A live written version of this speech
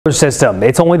system.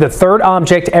 It's only the third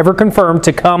object ever confirmed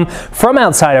to come from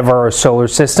outside of our solar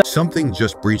system. Something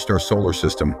just breached our solar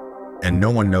system, and no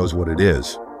one knows what it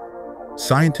is.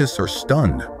 Scientists are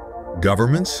stunned.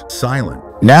 Governments silent.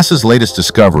 NASA's latest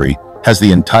discovery has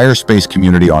the entire space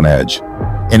community on edge.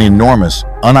 An enormous,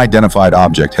 unidentified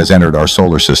object has entered our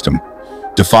solar system,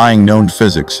 defying known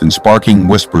physics and sparking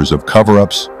whispers of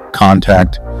cover-ups,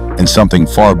 contact, and something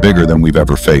far bigger than we've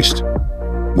ever faced.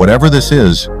 Whatever this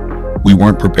is, we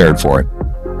weren't prepared for it.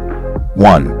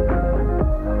 1.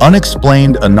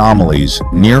 Unexplained anomalies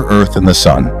near Earth and the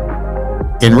Sun.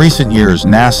 In recent years,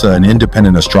 NASA and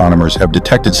independent astronomers have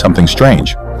detected something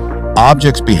strange.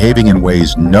 Objects behaving in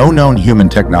ways no known human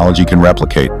technology can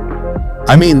replicate.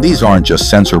 I mean, these aren't just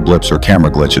sensor blips or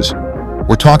camera glitches.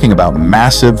 We're talking about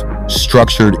massive,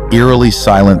 structured, eerily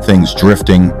silent things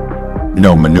drifting,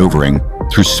 no maneuvering,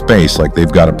 through space like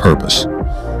they've got a purpose.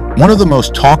 One of the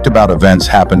most talked about events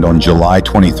happened on July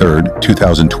 23,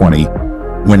 2020,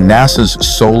 when NASA's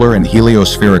Solar and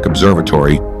Heliospheric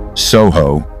Observatory,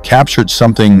 SOHO, captured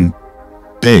something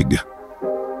big.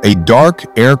 A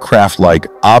dark, aircraft-like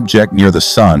object near the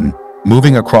sun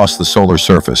moving across the solar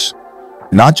surface,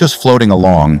 not just floating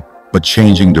along, but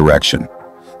changing direction.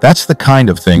 That's the kind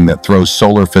of thing that throws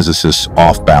solar physicists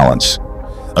off balance.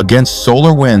 Against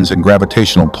solar winds and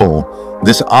gravitational pull,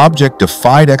 this object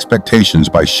defied expectations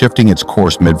by shifting its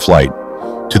course mid-flight.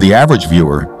 To the average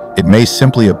viewer, it may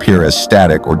simply appear as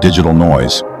static or digital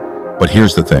noise. But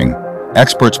here's the thing.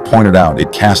 Experts pointed out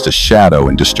it cast a shadow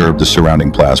and disturbed the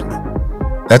surrounding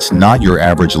plasma. That's not your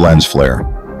average lens flare,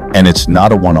 and it's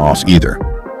not a one-off either.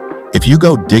 If you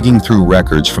go digging through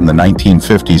records from the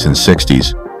 1950s and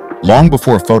 60s, long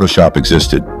before Photoshop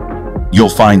existed, you'll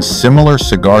find similar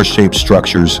cigar-shaped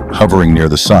structures hovering near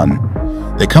the sun.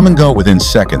 They come and go within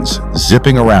seconds,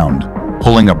 zipping around,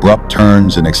 pulling abrupt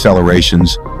turns and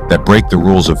accelerations that break the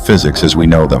rules of physics as we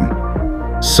know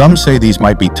them. Some say these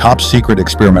might be top-secret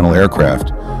experimental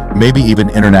aircraft, maybe even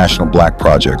international black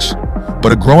projects.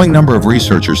 But a growing number of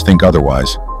researchers think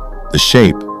otherwise. The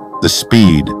shape, the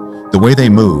speed, the way they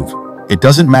move, it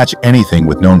doesn't match anything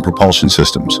with known propulsion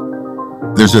systems.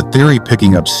 There's a theory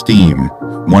picking up steam,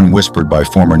 one whispered by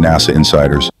former NASA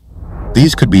insiders.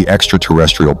 These could be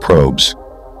extraterrestrial probes.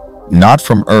 Not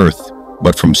from Earth,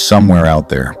 but from somewhere out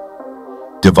there.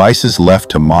 Devices left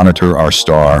to monitor our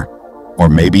star, or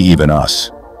maybe even us.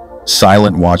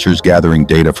 Silent watchers gathering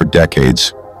data for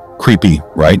decades. Creepy,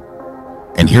 right?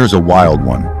 And here's a wild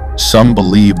one. Some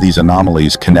believe these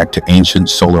anomalies connect to ancient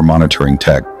solar monitoring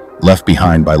tech left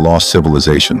behind by lost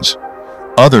civilizations.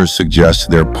 Others suggest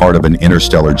they're part of an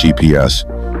interstellar GPS,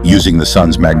 using the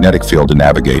sun's magnetic field to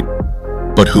navigate.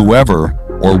 But whoever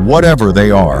or whatever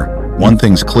they are, one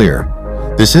thing's clear.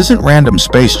 This isn't random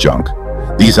space junk.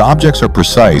 These objects are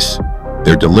precise,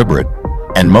 they're deliberate,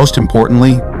 and most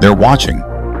importantly, they're watching.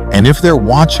 And if they're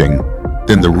watching,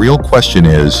 then the real question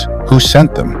is, who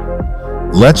sent them?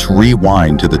 Let's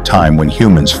rewind to the time when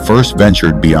humans first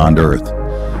ventured beyond Earth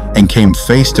and came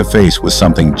face to face with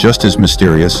something just as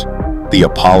mysterious, the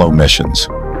Apollo missions.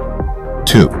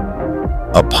 2.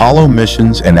 Apollo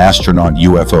missions and astronaut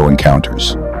UFO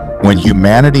encounters. When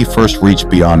humanity first reached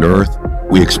beyond Earth,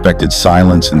 we expected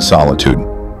silence and solitude.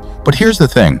 But here's the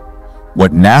thing.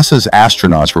 What NASA's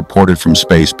astronauts reported from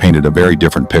space painted a very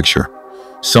different picture.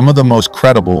 Some of the most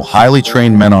credible, highly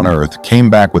trained men on Earth came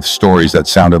back with stories that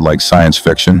sounded like science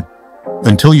fiction,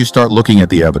 until you start looking at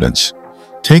the evidence.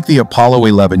 Take the Apollo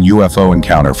 11 UFO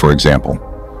encounter, for example.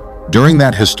 During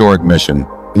that historic mission,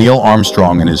 Neil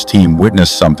Armstrong and his team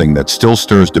witnessed something that still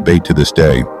stirs debate to this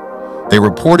day. They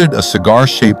reported a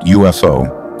cigar-shaped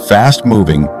UFO,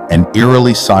 fast-moving and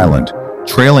eerily silent,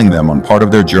 trailing them on part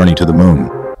of their journey to the moon.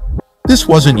 This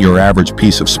wasn't your average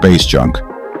piece of space junk.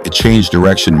 It changed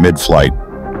direction mid-flight,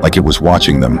 like it was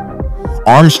watching them.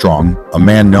 Armstrong, a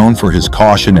man known for his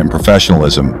caution and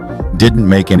professionalism, didn't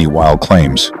make any wild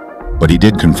claims, but he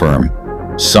did confirm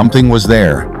something was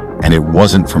there, and it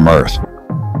wasn't from Earth.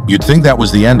 You'd think that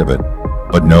was the end of it,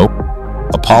 but nope.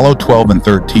 Apollo 12 and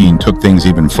 13 took things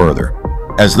even further.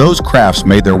 As those crafts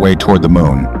made their way toward the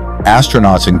moon,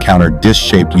 astronauts encountered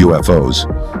disc-shaped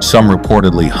UFOs, some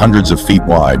reportedly hundreds of feet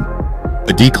wide.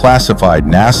 A declassified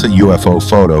NASA UFO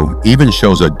photo even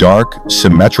shows a dark,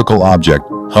 symmetrical object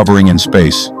hovering in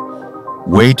space,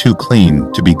 way too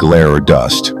clean to be glare or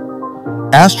dust.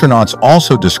 Astronauts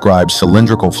also described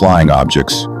cylindrical flying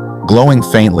objects, glowing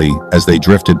faintly as they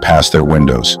drifted past their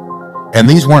windows. And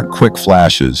these weren't quick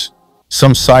flashes.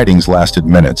 Some sightings lasted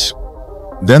minutes.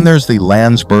 Then there's the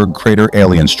Landsberg crater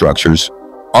alien structures,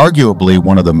 arguably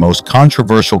one of the most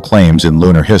controversial claims in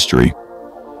lunar history.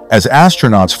 As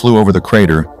astronauts flew over the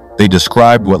crater, They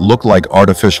described what looked like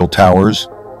artificial towers,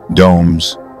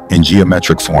 domes, and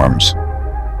geometric forms.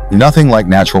 Nothing like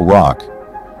natural rock,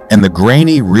 and the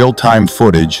grainy real-time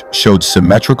footage showed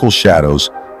symmetrical shadows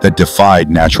that defied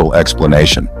natural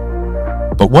explanation.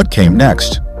 But what came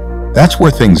next? That's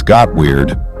where things got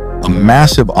weird. A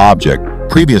massive object,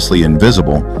 previously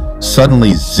invisible,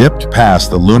 suddenly zipped past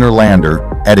the lunar lander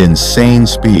at insane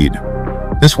speed.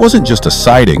 This wasn't just a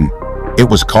sighting, it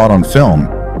was caught on film,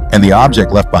 and the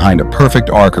object left behind a perfect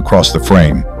arc across the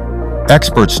frame.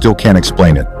 Experts still can't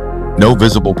explain it. No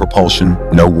visible propulsion,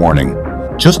 no warning.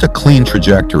 Just a clean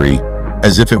trajectory,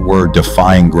 as if it were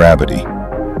defying gravity.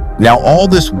 Now, all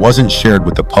this wasn't shared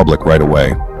with the public right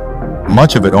away.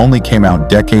 Much of it only came out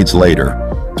decades later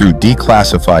through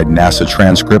declassified NASA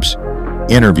transcripts,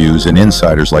 interviews, and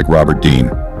insiders like Robert Dean,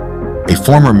 a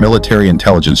former military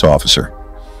intelligence officer.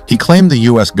 He claimed the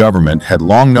US government had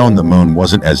long known the moon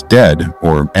wasn't as dead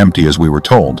or empty as we were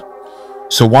told.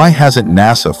 So why hasn't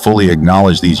NASA fully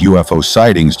acknowledged these UFO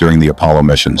sightings during the Apollo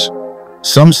missions?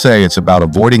 Some say it's about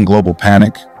avoiding global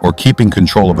panic or keeping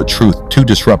control of a truth too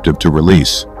disruptive to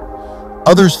release.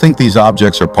 Others think these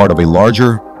objects are part of a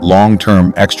larger,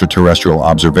 long-term extraterrestrial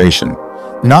observation,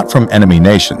 not from enemy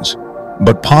nations,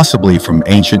 but possibly from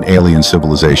ancient alien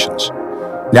civilizations.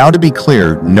 Now, to be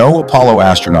clear, no Apollo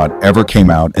astronaut ever came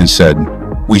out and said,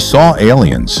 "We saw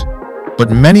aliens," but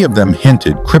many of them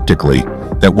hinted cryptically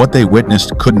that what they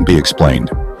witnessed couldn't be explained.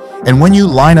 And when you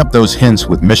line up those hints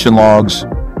with mission logs,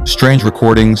 strange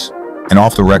recordings, and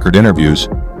off-the-record interviews,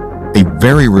 a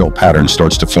very real pattern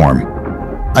starts to form.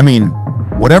 I mean,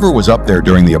 whatever was up there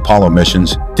during the Apollo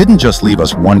missions didn't just leave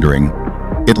us wondering,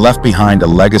 it left behind a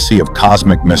legacy of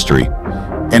cosmic mystery.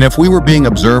 And if we were being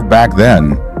observed back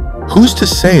then, who's to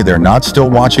say they're not still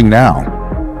watching now?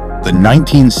 The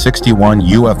 1961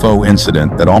 UFO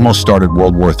incident that almost started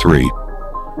World War III.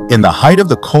 In the height of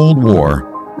the Cold War,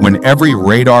 when every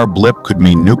radar blip could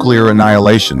mean nuclear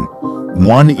annihilation,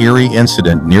 one eerie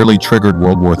incident nearly triggered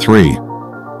World War III.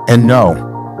 And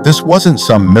no, this wasn't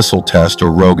some missile test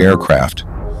or rogue aircraft.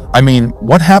 I mean,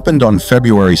 what happened on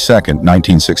February 2nd,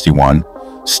 1961,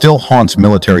 still haunts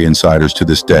military insiders to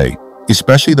this day,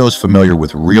 especially those familiar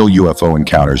with real UFO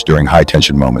encounters during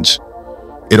high-tension moments.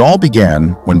 It all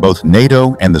began when both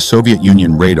NATO and the Soviet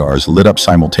Union radars lit up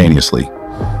simultaneously.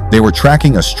 They were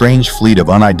tracking a strange fleet of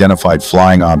unidentified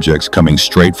flying objects coming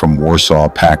straight from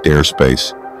Warsaw-packed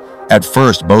airspace. At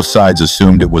first, both sides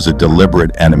assumed it was a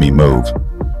deliberate enemy move.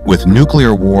 With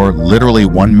nuclear war literally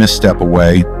one misstep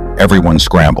away, everyone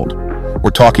scrambled.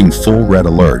 We're talking full red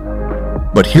alert.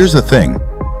 But here's the thing,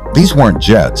 these weren't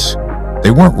jets.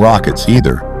 They weren't rockets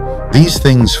either. These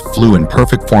things flew in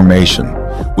perfect formation,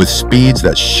 with speeds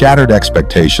that shattered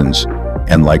expectations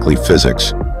and likely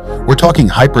physics. We're talking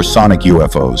hypersonic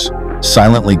UFOs,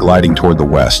 silently gliding toward the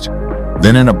west.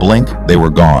 Then in a blink, they were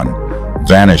gone,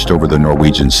 vanished over the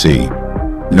Norwegian Sea.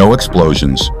 No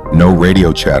explosions, no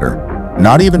radio chatter,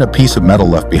 not even a piece of metal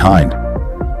left behind.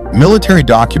 Military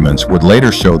documents would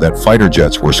later show that fighter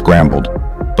jets were scrambled,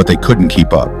 but they couldn't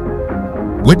keep up.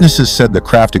 Witnesses said the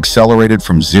craft accelerated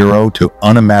from 0 to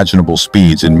unimaginable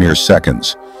speeds in mere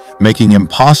seconds, making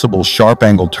impossible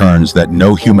sharp-angle turns that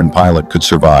no human pilot could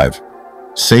survive.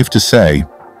 Safe to say,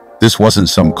 this wasn't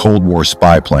some Cold War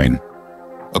spy plane.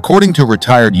 According to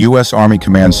retired U.S. Army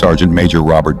Command Sergeant Major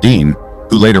Robert Dean,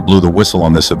 who later blew the whistle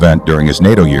on this event during his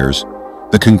NATO years,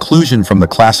 the conclusion from the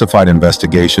classified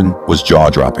investigation was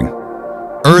jaw-dropping.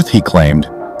 Earth, he claimed,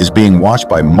 is being watched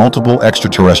by multiple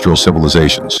extraterrestrial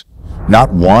civilizations.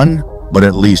 Not one, but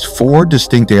at least 4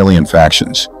 distinct alien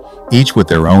factions, each with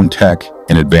their own tech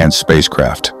and advanced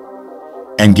spacecraft.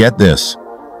 And get this,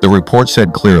 the report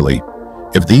said clearly,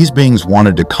 if these beings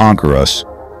wanted to conquer us,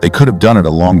 they could have done it a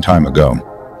long time ago.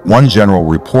 One general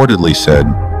reportedly said,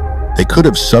 they could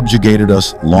have subjugated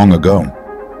us long ago.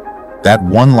 That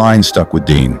one line stuck with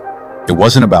Dean. It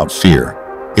wasn't about fear,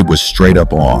 it was straight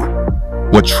up awe.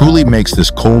 What truly makes this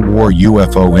Cold War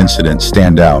UFO incident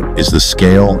stand out is the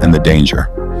scale and the danger.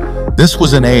 This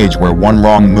was an age where one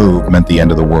wrong move meant the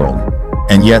end of the world.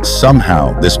 And yet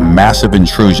somehow this massive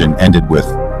intrusion ended with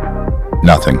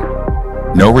nothing.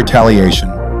 No retaliation,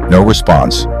 no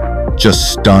response,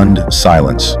 just stunned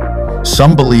silence.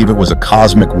 Some believe it was a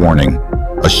cosmic warning,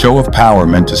 a show of power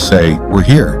meant to say, we're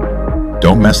here,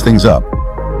 don't mess things up.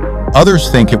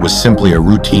 Others think it was simply a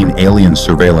routine alien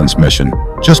surveillance mission,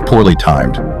 just poorly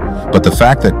timed. But the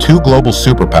fact that 2 global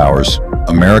superpowers,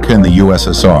 America and the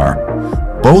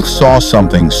USSR, both saw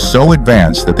something so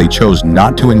advanced that they chose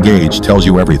not to engage tells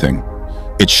you everything.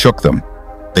 It shook them.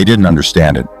 They didn't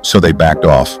understand it, so they backed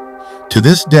off. To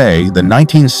this day, the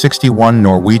 1961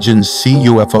 Norwegian sea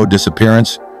UFO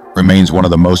disappearance remains one of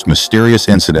the most mysterious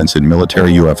incidents in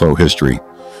military UFO history.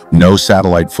 No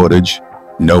satellite footage,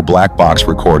 no black box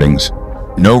recordings,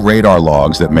 no radar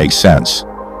logs that make sense,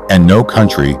 and no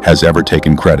country has ever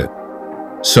taken credit.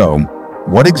 So,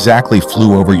 what exactly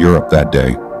flew over Europe that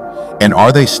day? And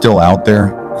are they still out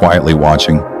there, quietly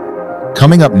watching?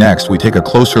 Coming up next, we take a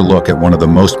closer look at one of the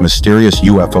most mysterious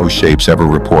UFO shapes ever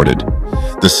reported,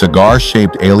 the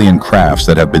cigar-shaped alien crafts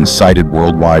that have been sighted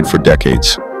worldwide for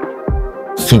decades.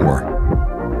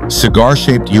 4.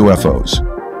 Cigar-shaped UFOs,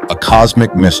 a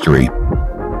cosmic mystery.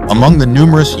 Among the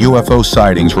numerous UFO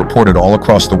sightings reported all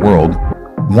across the world,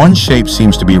 one shape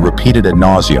seems to be repeated ad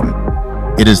nauseum.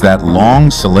 It is that long,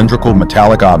 cylindrical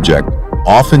metallic object,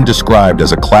 often described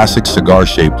as a classic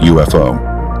cigar-shaped UFO.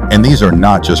 And these are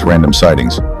not just random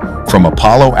sightings. From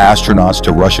Apollo astronauts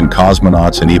to Russian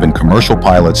cosmonauts and even commercial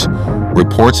pilots,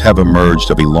 reports have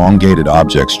emerged of elongated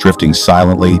objects drifting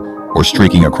silently or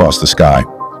streaking across the sky.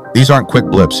 These aren't quick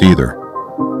blips either.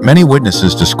 Many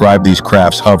witnesses describe these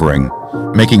crafts hovering,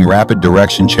 making rapid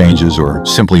direction changes or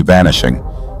simply vanishing,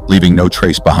 leaving no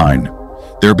trace behind.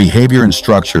 Their behavior and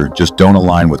structure just don't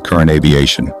align with current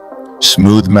aviation.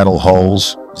 Smooth metal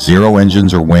hulls, zero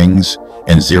engines or wings,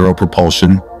 and zero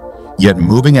propulsion, yet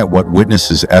moving at what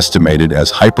witnesses estimated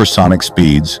as hypersonic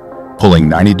speeds, pulling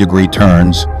 90-degree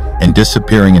turns, and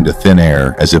disappearing into thin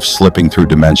air as if slipping through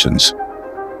dimensions.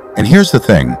 And here's the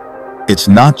thing, it's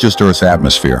not just Earth's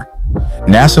atmosphere.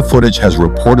 NASA footage has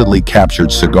reportedly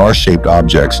captured cigar-shaped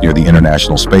objects near the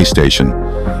International Space Station,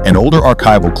 and older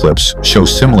archival clips show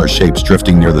similar shapes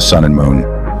drifting near the sun and moon,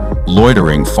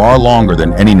 loitering far longer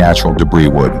than any natural debris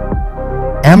would.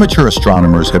 Amateur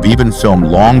astronomers have even filmed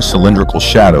long cylindrical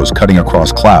shadows cutting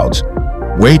across clouds,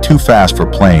 way too fast for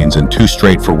planes and too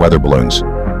straight for weather balloons.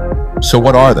 So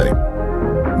what are they?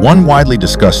 One widely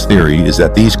discussed theory is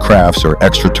that these crafts are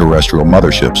extraterrestrial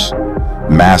motherships,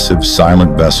 massive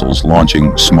silent vessels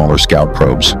launching smaller scout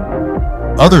probes.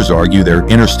 Others argue they're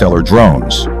interstellar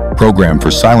drones, programmed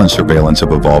for silent surveillance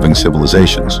of evolving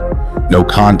civilizations. No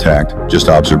contact, just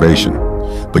observation.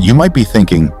 But you might be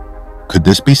thinking, could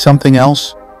this be something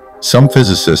else? Some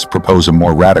physicists propose a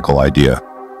more radical idea,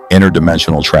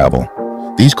 interdimensional travel.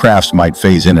 These crafts might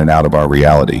phase in and out of our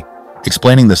reality,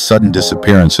 explaining the sudden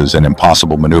disappearances and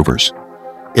impossible maneuvers.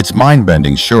 It's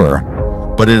mind-bending, sure,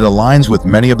 but it aligns with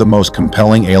many of the most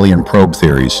compelling alien probe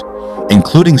theories,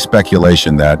 including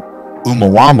speculation that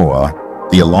Oumuamua,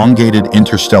 the elongated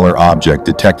interstellar object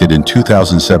detected in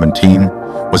 2017,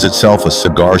 was itself a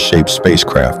cigar-shaped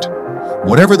spacecraft.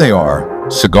 Whatever they are,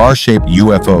 cigar-shaped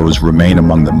UFOs remain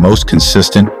among the most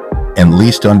consistent and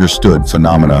least understood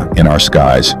phenomena in our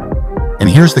skies. And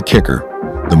here's the kicker.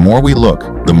 The more we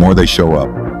look, the more they show up.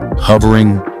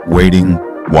 Hovering, waiting,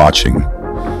 watching.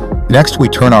 Next, we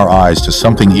turn our eyes to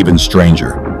something even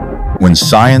stranger. When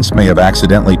science may have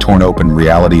accidentally torn open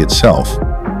reality itself.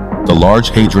 The Large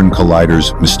Hadron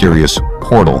Collider's mysterious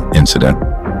portal incident.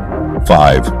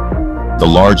 5. The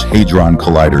Large Hadron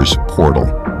Collider's portal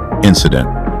incident.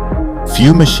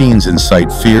 Few machines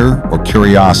incite fear or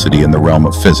curiosity in the realm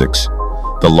of physics.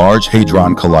 The Large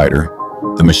Hadron Collider,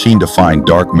 the machine to find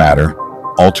dark matter,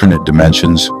 alternate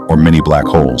dimensions, or mini black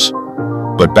holes.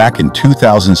 But back in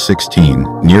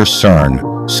 2016, near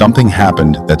CERN, something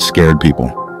happened that scared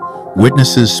people.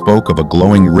 Witnesses spoke of a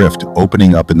glowing rift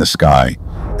opening up in the sky,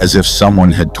 as if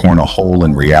someone had torn a hole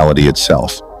in reality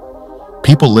itself.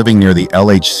 People living near the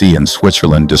LHC in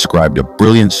Switzerland described a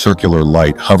brilliant circular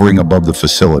light hovering above the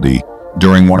facility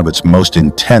during one of its most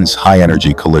intense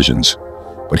high-energy collisions.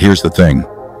 But here's the thing.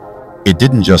 It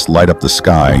didn't just light up the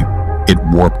sky, it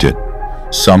warped it.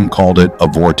 Some called it a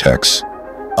vortex.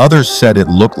 Others said it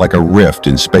looked like a rift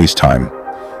in space-time.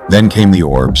 Then came the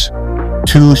orbs.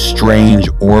 Two strange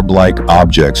orb-like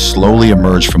objects slowly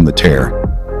emerged from the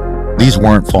tear. These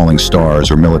weren't falling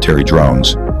stars or military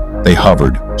drones. They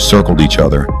hovered, circled each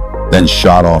other, then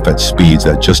shot off at speeds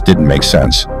that just didn't make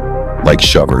sense, like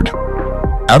shovered.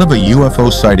 Out of a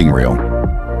UFO sighting reel.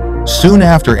 Soon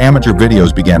after, amateur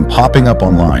videos began popping up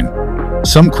online.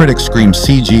 Some critics screamed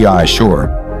CGI, sure,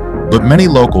 but many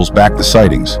locals backed the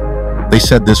sightings. They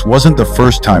said this wasn't the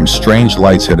first time strange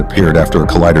lights had appeared after a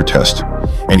collider test.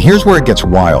 And here's where it gets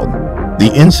wild.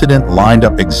 The incident lined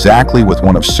up exactly with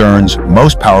one of CERN's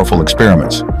most powerful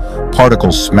experiments,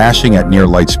 particles smashing at near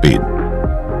light speed.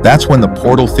 That's when the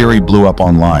portal theory blew up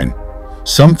online.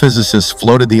 Some physicists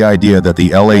floated the idea that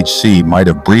the LHC might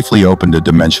have briefly opened a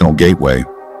dimensional gateway,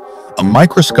 a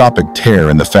microscopic tear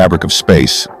in the fabric of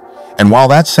space. And while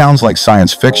that sounds like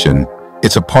science fiction,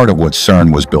 it's a part of what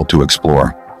CERN was built to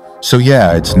explore. So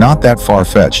yeah, it's not that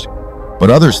far-fetched. But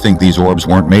others think these orbs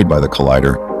weren't made by the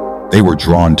collider. They were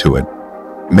drawn to it.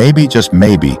 Maybe, just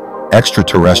maybe,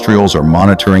 extraterrestrials are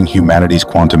monitoring humanity's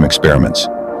quantum experiments.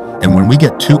 And when we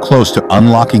get too close to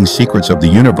unlocking secrets of the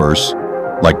universe,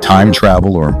 like time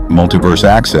travel or multiverse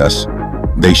access,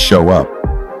 they show up.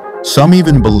 Some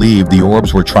even believe the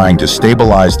orbs were trying to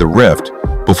stabilize the rift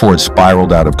before it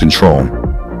spiraled out of control.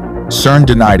 CERN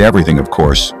denied everything, of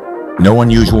course. No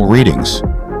unusual readings,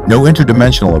 no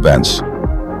interdimensional events.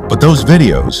 But those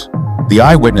videos, the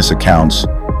eyewitness accounts,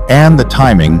 and the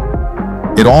timing,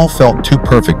 it all felt too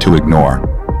perfect to ignore.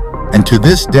 And to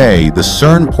this day, the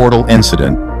CERN portal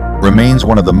incident remains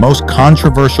one of the most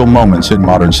controversial moments in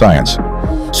modern science.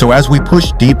 So as we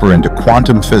push deeper into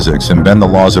quantum physics and bend the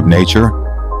laws of nature,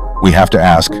 we have to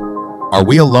ask, are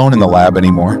we alone in the lab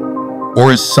anymore?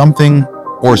 Or is something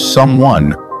or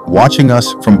someone watching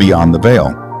us from beyond the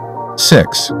veil?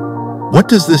 6. What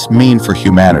does this mean for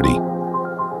humanity?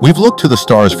 We've looked to the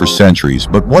stars for centuries,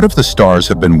 but what if the stars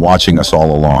have been watching us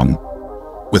all along?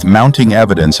 With mounting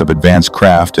evidence of advanced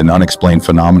craft and unexplained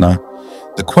phenomena,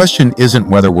 the question isn't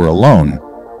whether we're alone,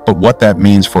 but what that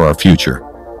means for our future.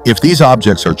 If these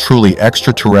objects are truly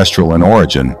extraterrestrial in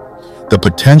origin, the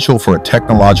potential for a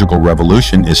technological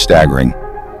revolution is staggering.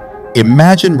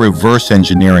 Imagine reverse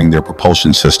engineering their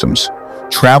propulsion systems,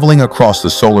 traveling across the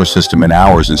solar system in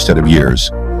hours instead of years,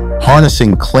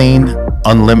 harnessing clean,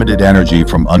 unlimited energy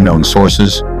from unknown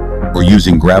sources, or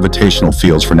using gravitational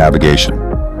fields for navigation.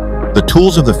 The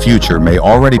tools of the future may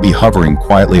already be hovering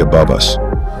quietly above us,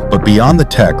 but beyond the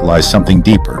tech lies something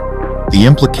deeper, the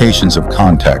implications of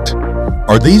contact.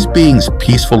 Are these beings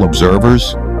peaceful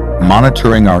observers,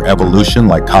 monitoring our evolution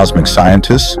like cosmic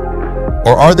scientists?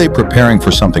 Or are they preparing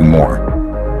for something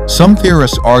more? Some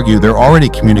theorists argue they're already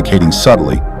communicating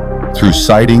subtly, through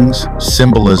sightings,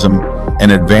 symbolism,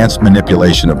 and advanced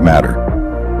manipulation of matter.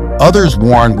 Others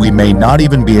warn we may not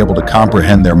even be able to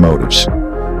comprehend their motives.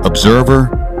 Observer,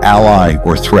 ally,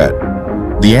 or threat?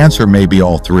 The answer may be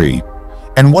all three.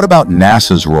 And what about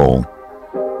NASA's role?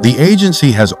 The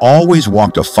agency has always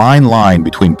walked a fine line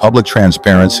between public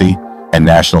transparency and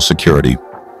national security.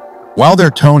 While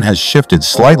their tone has shifted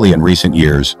slightly in recent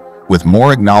years, with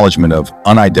more acknowledgement of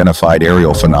unidentified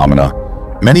aerial phenomena,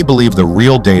 many believe the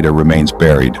real data remains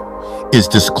buried. Is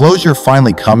disclosure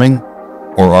finally coming,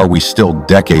 or are we still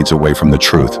decades away from the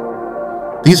truth?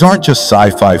 These aren't just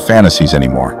sci-fi fantasies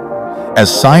anymore.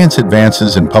 As science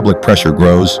advances and public pressure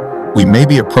grows, we may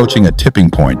be approaching a tipping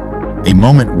point, a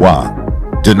moment where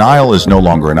denial is no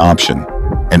longer an option,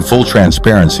 and full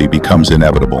transparency becomes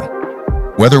inevitable.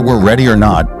 Whether we're ready or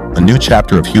not, a new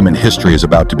chapter of human history is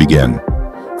about to begin.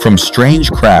 From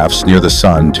strange crafts near the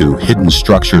sun to hidden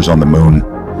structures on the moon,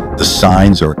 the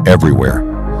signs are everywhere.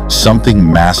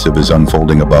 Something massive is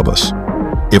unfolding above us.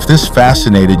 If this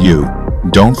fascinated you,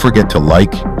 don't forget to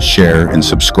like, share, and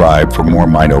subscribe for more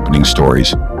mind-opening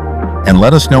stories. And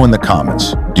let us know in the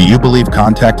comments, do you believe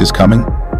contact is coming?